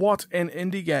 What an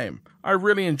indie game. I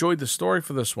really enjoyed the story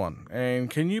for this one, and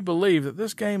can you believe that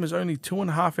this game is only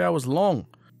 2.5 hours long?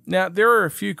 Now, there are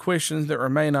a few questions that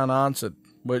remain unanswered,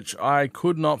 which I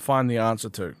could not find the answer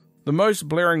to. The most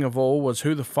blaring of all was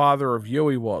who the father of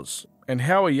Yui was, and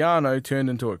how Ayano turned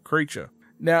into a creature.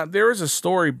 Now, there is a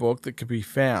storybook that could be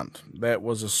found that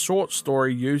was a short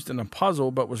story used in a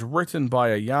puzzle but was written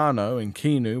by Ayano and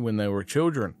Kinu when they were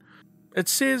children. It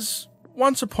says,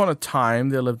 once upon a time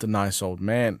there lived a nice old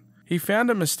man. He found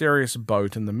a mysterious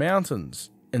boat in the mountains.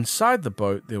 Inside the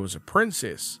boat there was a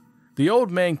princess. The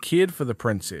old man cared for the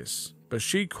princess, but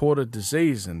she caught a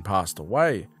disease and passed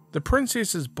away. The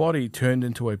princess's body turned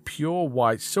into a pure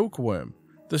white silkworm.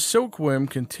 The silkworm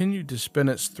continued to spin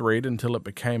its thread until it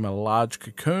became a large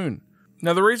cocoon.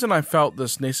 Now, the reason I felt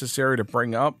this necessary to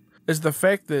bring up is the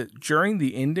fact that during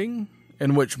the ending,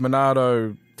 in which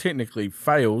Minato technically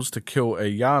fails to kill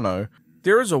Ayano,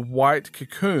 there is a white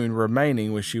cocoon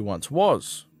remaining where she once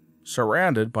was,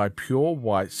 surrounded by pure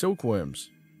white silkworms,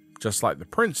 just like the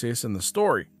princess in the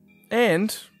story.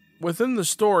 And within the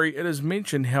story, it is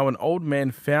mentioned how an old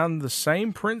man found the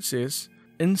same princess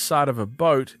inside of a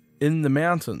boat in the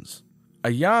mountains.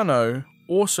 Ayano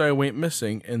also went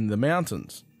missing in the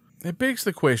mountains. It begs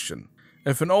the question,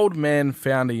 if an old man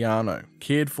found Ayano,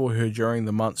 cared for her during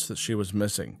the months that she was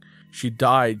missing, she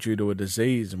died due to a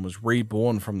disease and was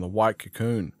reborn from the white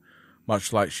cocoon,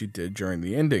 much like she did during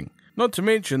the ending, not to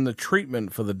mention the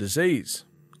treatment for the disease.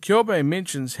 Kyobe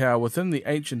mentions how within the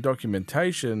ancient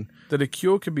documentation that a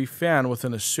cure can be found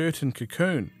within a certain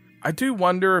cocoon. I do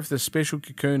wonder if the special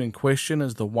cocoon in question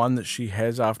is the one that she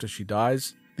has after she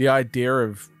dies. The idea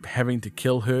of having to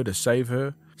kill her to save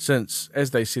her, since,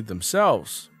 as they said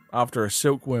themselves, after a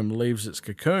silkworm leaves its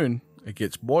cocoon, it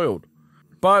gets boiled.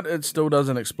 But it still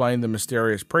doesn't explain the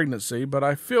mysterious pregnancy, but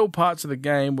I feel parts of the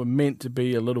game were meant to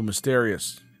be a little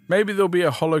mysterious. Maybe there'll be a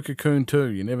Hollow Cocoon too,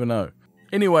 you never know.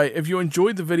 Anyway, if you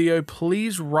enjoyed the video,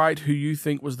 please write who you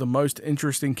think was the most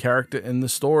interesting character in the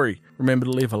story. Remember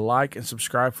to leave a like and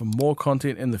subscribe for more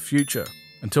content in the future.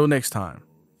 Until next time,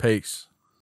 peace.